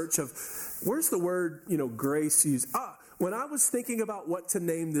quick search of where's the word, grace used. When I was thinking about what to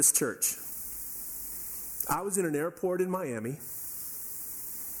name this church, I was in an airport in Miami,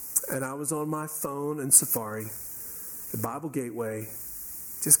 and I was on my phone in Safari, the Bible Gateway,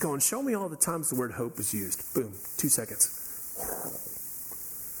 just going, show me all the times the word hope was used. Boom, 2 seconds.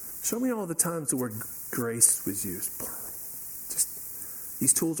 Show me all the times the word grace was used. Just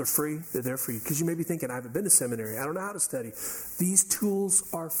These tools are free. They're there for you. Because you may be thinking, I haven't been to seminary. I don't know how to study. These tools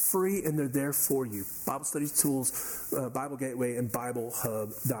are free and they're there for you. Bible Studies Tools, Bible Gateway, and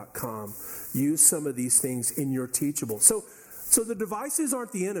BibleHub.com. Use some of these things in your teachable. So the devices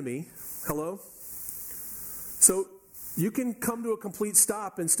aren't the enemy. Hello? So you can come to a complete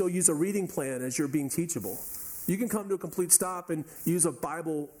stop and still use a reading plan as you're being teachable. You can come to a complete stop and use a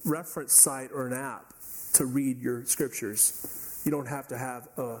Bible reference site or an app to read your scriptures. You don't have to have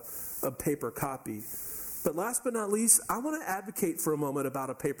a paper copy. But last but not least, I want to advocate for a moment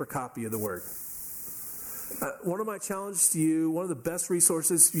about a paper copy of the Word. One of my challenges to you, one of the best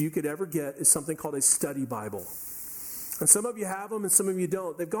resources you could ever get is something called a study Bible. And some of you have them and some of you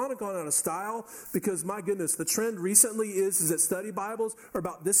don't. They've gone out of style because, my goodness, the trend recently is that study Bibles are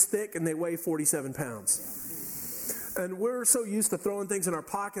about this thick and they weigh 47 pounds. And we're so used to throwing things in our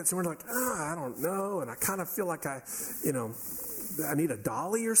pockets, and we're like, I don't know, and I kind of feel like I need a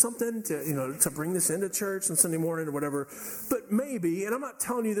dolly or something to bring this into church on Sunday morning or whatever. But maybe, and I'm not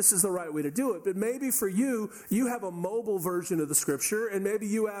telling you this is the right way to do it, but maybe for you have a mobile version of the scripture, and maybe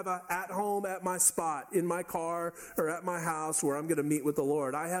you have a at home, at my spot, in my car or at my house where I'm going to meet with the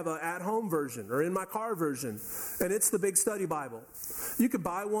Lord. I have an at home version or in my car version, and it's the big study Bible. You could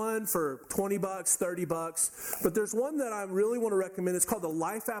buy one for $20, $30, but there's one that I really want to recommend. It's called the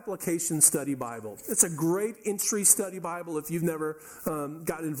Life Application Study Bible. It's a great entry study Bible if you've never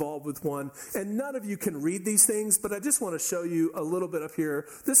got involved with one. And none of you can read these things, but I just want to show you a little bit up here.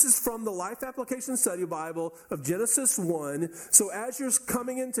 This is from the Life Application Study Bible of Genesis 1. So as you're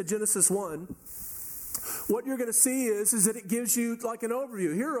coming into Genesis 1, what you're going to see is that it gives you like an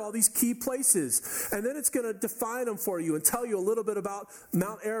overview. Here are all these key places. And then it's going to define them for you and tell you a little bit about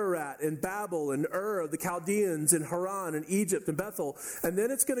Mount Ararat and Babel and Ur of the Chaldeans and Haran and Egypt and Bethel. And then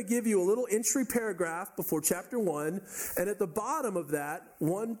it's going to give you a little entry paragraph before chapter 1. And at the bottom of that,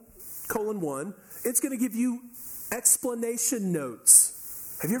 1:1, it's going to give you explanation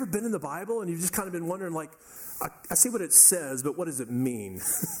notes. Have you ever been in the Bible and you've just kind of been wondering, like, I see what it says, but what does it mean?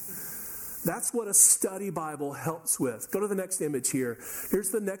 That's what a study Bible helps with. Go to the next image here.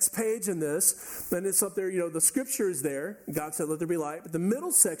 Here's the next page in this. And it's up there, the scripture is there. God said, let there be light. But the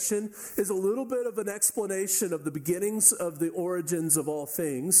middle section is a little bit of an explanation of the beginnings of the origins of all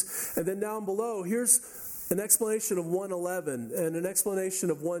things. And then down below, here's an explanation of 1:11 and an explanation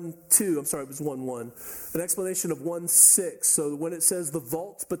of 1:2. I'm sorry, it was 1:1. An explanation of 1:6. So when it says the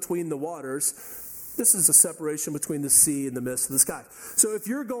vault between the waters, this is a separation between the sea and the mist of the sky. So if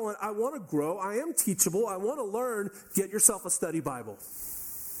you're going, I want to grow, I am teachable, I want to learn, get yourself a study Bible.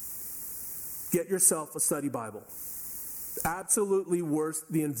 Get yourself a study Bible. Absolutely worth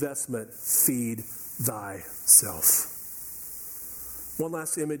the investment. Feed thyself. One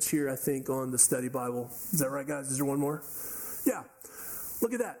last image here, I think, on the study Bible. Is that right, guys? Is there one more? Yeah.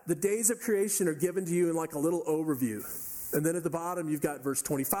 Look at that. The days of creation are given to you in like a little overview. And then at the bottom, you've got verse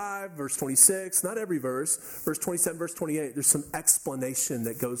 25, verse 26, not every verse, verse 27, verse 28. There's some explanation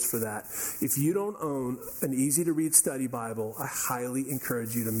that goes for that. If you don't own an easy-to-read study Bible, I highly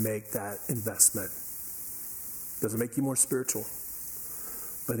encourage you to make that investment. Doesn't make you more spiritual,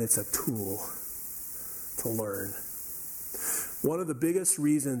 but it's a tool to learn. One of the biggest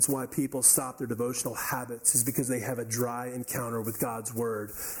reasons why people stop their devotional habits is because they have a dry encounter with God's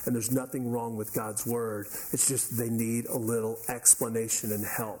Word. And there's nothing wrong with God's Word. It's just they need a little explanation and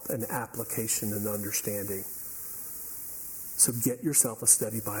help and application and understanding. So get yourself a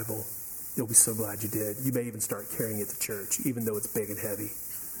study Bible. You'll be so glad you did. You may even start carrying it to church, even though it's big and heavy.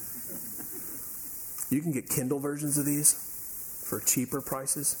 You can get Kindle versions of these for cheaper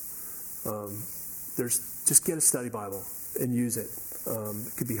prices. Just get a study Bible and use it.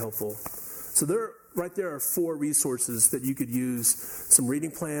 It could be helpful. So right there are 4 resources that you could use. Some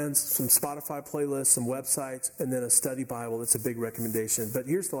reading plans, some Spotify playlists, some websites, and then a study Bible. That's a big recommendation. But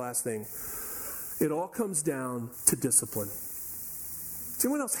here's the last thing. It all comes down to discipline. Does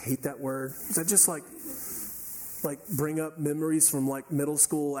anyone else hate that word? Is that just like bring up memories from like middle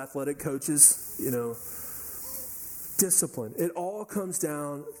school athletic coaches? Discipline. It all comes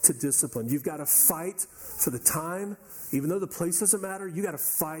down to discipline. You've got to fight for the time. Even though the place doesn't matter, you got to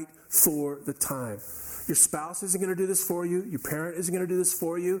fight for the time. Your spouse isn't going to do this for you. Your parent isn't going to do this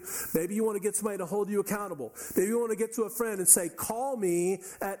for you. Maybe you want to get somebody to hold you accountable. Maybe you want to get to a friend and say, call me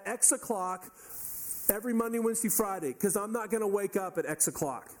at X o'clock every Monday, Wednesday, Friday, because I'm not going to wake up at X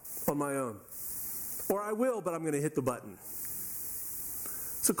o'clock on my own. Or I will, but I'm going to hit the button.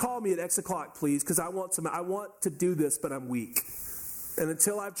 So call me at X o'clock, please, because I want to do this, but I'm weak. And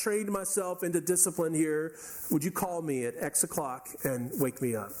until I've trained myself into discipline here, would you call me at X o'clock and wake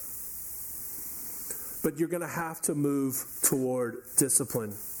me up? but you're going to have to move toward discipline.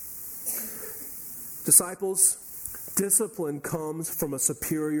 Disciples, discipline comes from a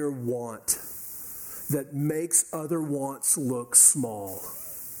superior want that makes other wants look small.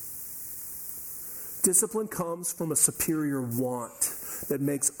 Discipline comes from a superior want that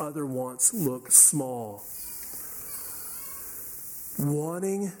makes other wants look small.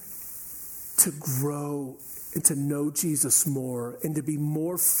 Wanting to grow and to know Jesus more and to be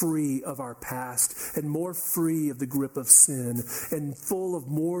more free of our past and more free of the grip of sin and full of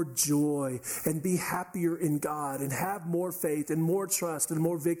more joy and be happier in God and have more faith and more trust and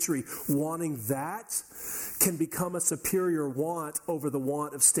more victory. Wanting that can become a superior want over the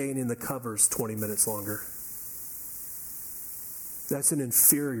want of staying in the covers 20 minutes longer. That's an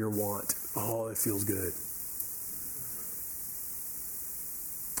inferior want. Oh, it feels good.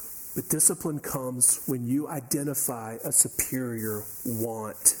 But discipline comes when you identify a superior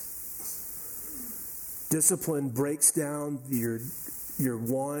want. Discipline breaks down your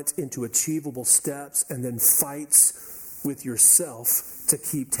want into achievable steps and then fights with yourself to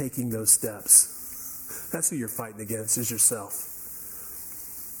keep taking those steps. That's who you're fighting against, is yourself.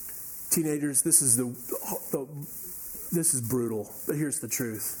 Teenagers, this is brutal, but here's the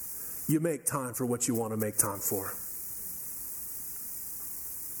truth. You make time for what you want to make time for.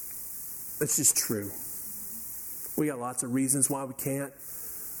 That's just true. We got lots of reasons why we can't,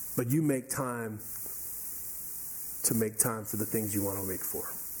 but you make time to make time for the things you want to make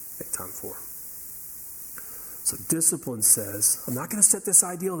time for. So discipline says, I'm not going to set this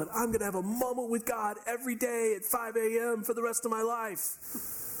ideal that I'm going to have a moment with God every day at 5 a.m. for the rest of my life.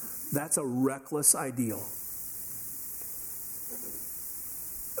 That's a reckless ideal.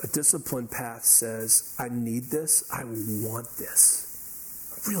 A disciplined path says, I need this, I want this.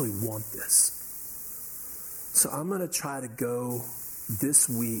 Really want this. So I'm going to try to go this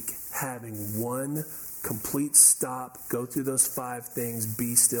week having one complete stop, go through those 5 things,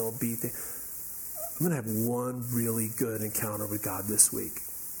 be still, I'm going to have one really good encounter with God this week.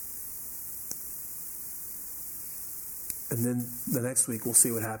 And then the next week we'll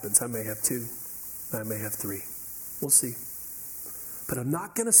see what happens. I may have 2. I may have 3. We'll see. But I'm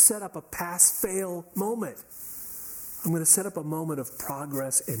not going to set up a pass-fail moment. I'm going to set up a moment of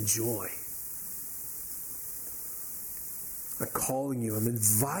progress and joy. I'm calling you, I'm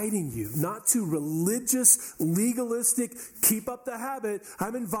inviting you, not to religious, legalistic, keep up the habit.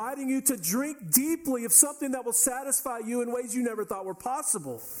 I'm inviting you to drink deeply of something that will satisfy you in ways you never thought were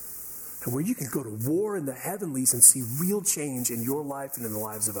possible. And where you can go to war in the heavenlies and see real change in your life and in the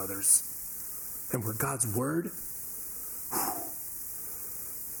lives of others. And where God's Word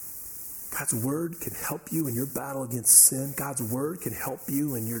can help you in your battle against sin. God's Word can help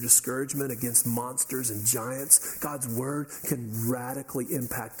you in your discouragement against monsters and giants. God's Word can radically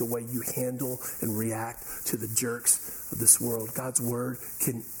impact the way you handle and react to the jerks of this world. God's Word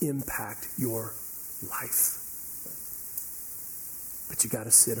can impact your life. But you got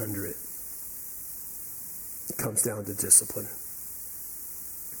to sit under it. It comes down to discipline.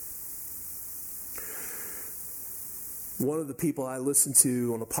 One of the people I listen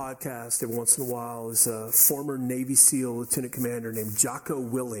to on a podcast every once in a while is a former Navy SEAL lieutenant commander named Jocko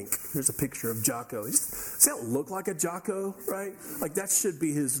Willink. Here's a picture of Jocko. Does that look like a Jocko, right? Like that should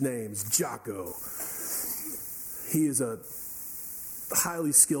be his name, is Jocko. He is a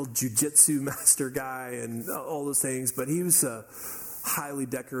highly skilled jiu-jitsu master guy and all those things, but he was a highly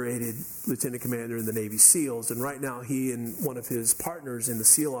decorated lieutenant commander in the Navy SEALs. And right now he and one of his partners in the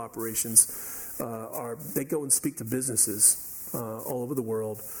SEAL operations they go and speak to businesses all over the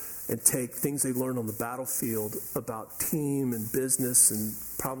world and take things they learn on the battlefield about team and business and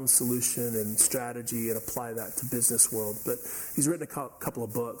problem solution and strategy and apply that to business world. But he's written a couple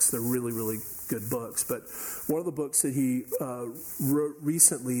of books. They're really, really good books. But one of the books that he wrote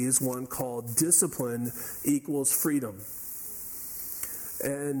recently is one called Discipline Equals Freedom.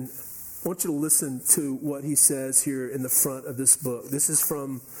 And I want you to listen to what he says here in the front of this book. This is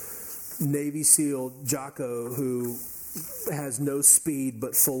from Navy SEAL Jocko, who has no speed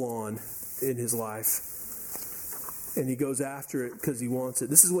but full on in his life. And he goes after it because he wants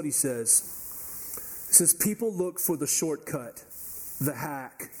it. This is what he says. He says, people look for the shortcut, the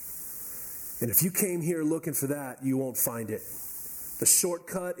hack. And if you came here looking for that, you won't find it. The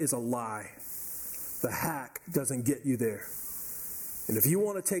shortcut is a lie. The hack doesn't get you there. And if you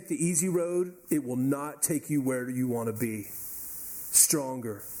want to take the easy road, it will not take you where you want to be.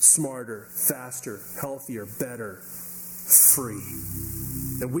 Stronger, smarter, faster, healthier, better, free.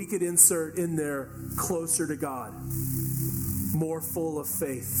 And we could insert in there closer to God, more full of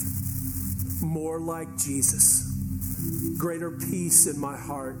faith, more like Jesus, greater peace in my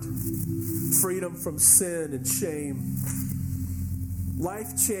heart, freedom from sin and shame.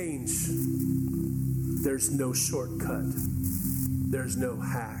 Life change. There's no shortcut. There's no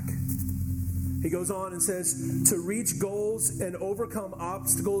hack. He goes on and says, to reach goals and overcome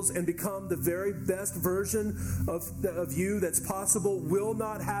obstacles and become the very best version of you that's possible will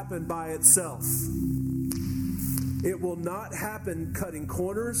not happen by itself. It will not happen cutting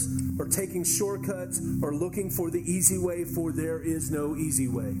corners or taking shortcuts or looking for the easy way, for there is no easy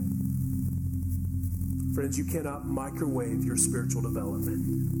way. Friends, you cannot microwave your spiritual development.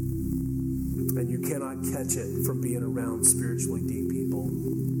 And you cannot catch it from being around spiritually deep people.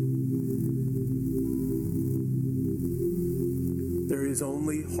 There is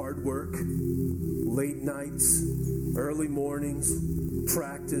only hard work, late nights, early mornings,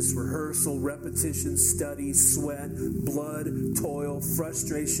 practice, rehearsal, repetition, study, sweat, blood, toil,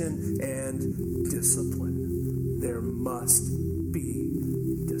 frustration, and discipline. There must be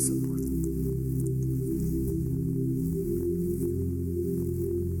discipline.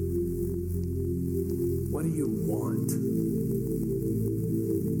 What do you want?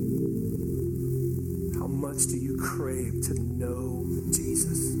 How much do you crave to know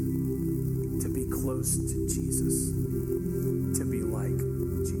Jesus? To be close to Jesus? To be like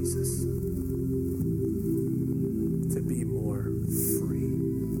Jesus? To be more free?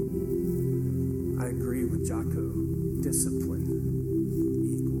 I agree with Jocko. Discipline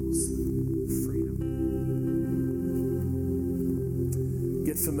equals freedom.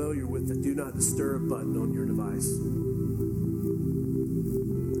 Get familiar with the do not disturb button on your device.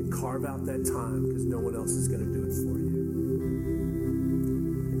 And carve out that time because no one else is going to do it for you.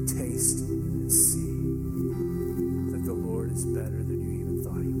 And taste and see that the Lord is better than you even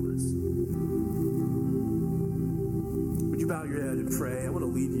thought He was. Would you bow your head and pray? I want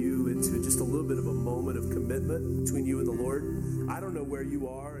to lead you into just a little bit of a moment of commitment between you and the Lord. I don't know where you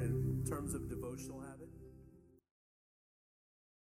are in terms of devotional habits.